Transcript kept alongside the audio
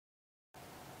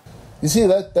You see,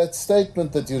 that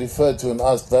statement that you referred to and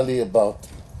asked Valley about,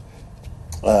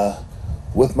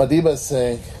 with Madiba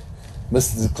saying,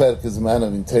 Mr. de Klerk is a man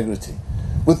of integrity.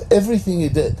 With everything he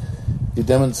did, he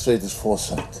demonstrated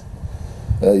foresight.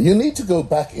 You need to go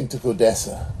back into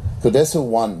Codesa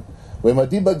 1, where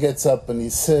Madiba gets up and he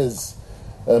says,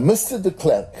 Mr. de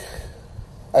Klerk,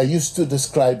 I used to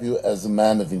describe you as a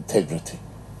man of integrity.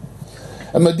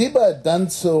 And Madiba had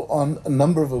done so on a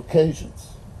number of occasions.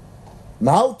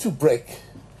 Now to break,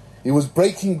 he was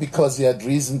breaking because he had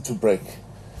reason to break.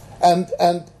 And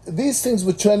these things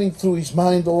were churning through his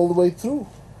mind all the way through.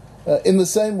 In the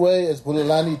same way as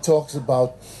Bulelani talks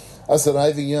about us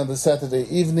arriving here on the Saturday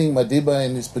evening, Madiba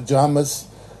in his pajamas.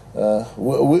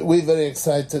 We're very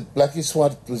excited. Blackie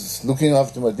Swart was looking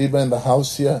after Madiba in the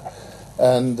house here.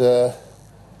 And the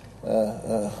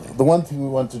one thing we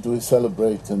want to do is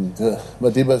celebrate. And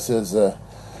Madiba says,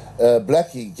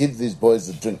 Blackie, give these boys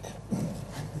a drink.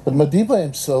 But Madiba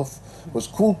himself was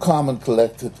cool, calm, and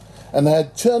collected, and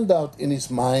had churned out in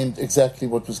his mind exactly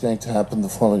what was going to happen the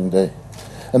following day.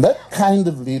 And that kind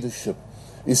of leadership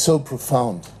is so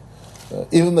profound.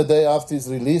 Even the day after his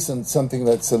release, and something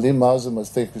that Salim Mauser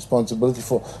must take responsibility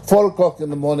for, 4 o'clock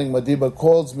in the morning, Madiba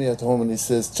calls me at home and he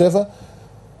says, Trevor,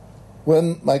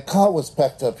 when my car was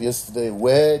packed up yesterday,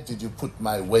 where did you put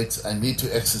my weights? I need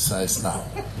to exercise now.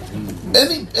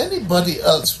 Anybody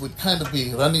else would kind of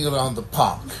be running around the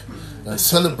park,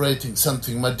 celebrating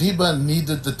something. Madiba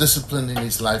needed the discipline in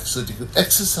his life so that he could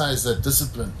exercise that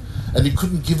discipline, and he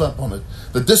couldn't give up on it.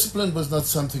 The discipline was not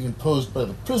something imposed by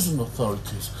the prison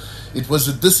authorities. It was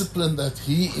a discipline that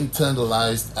he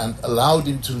internalized and allowed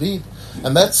him to lead.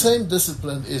 And that same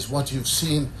discipline is what you've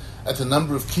seen at a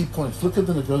number of key points. Look at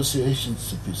the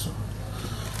negotiations, Sipiso.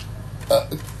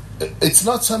 It's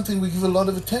not something we give a lot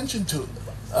of attention to.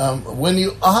 When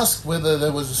you ask whether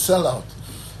there was a sellout,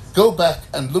 go back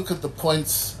and look at the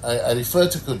points. I refer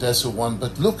to Codesa 1,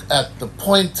 but look at the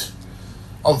point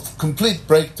of complete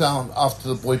breakdown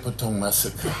after the Boipatong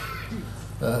massacre.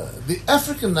 The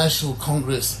African National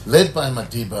Congress, led by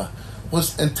Madiba,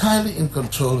 was entirely in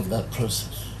control of that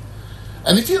process.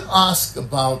 And if you ask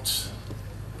about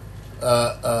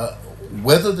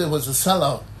whether there was a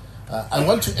sellout, I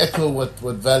want to echo what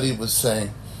Valley was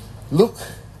saying. Look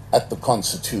at the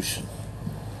Constitution.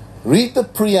 Read the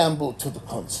preamble to the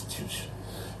Constitution.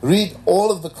 Read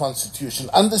all of the Constitution,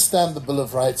 understand the Bill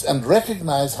of Rights, and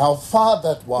recognize how far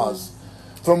that was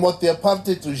from what the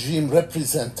apartheid regime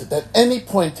represented at any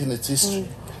point in its history.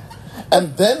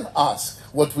 And then ask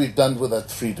what we've done with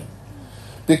that freedom.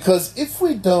 Because if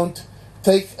we don't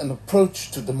take an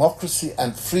approach to democracy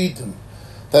and freedom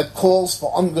that calls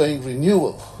for ongoing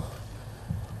renewal,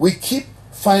 we keep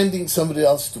finding somebody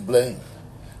else to blame.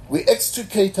 We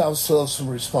extricate ourselves from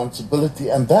responsibility,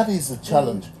 and that is the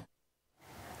challenge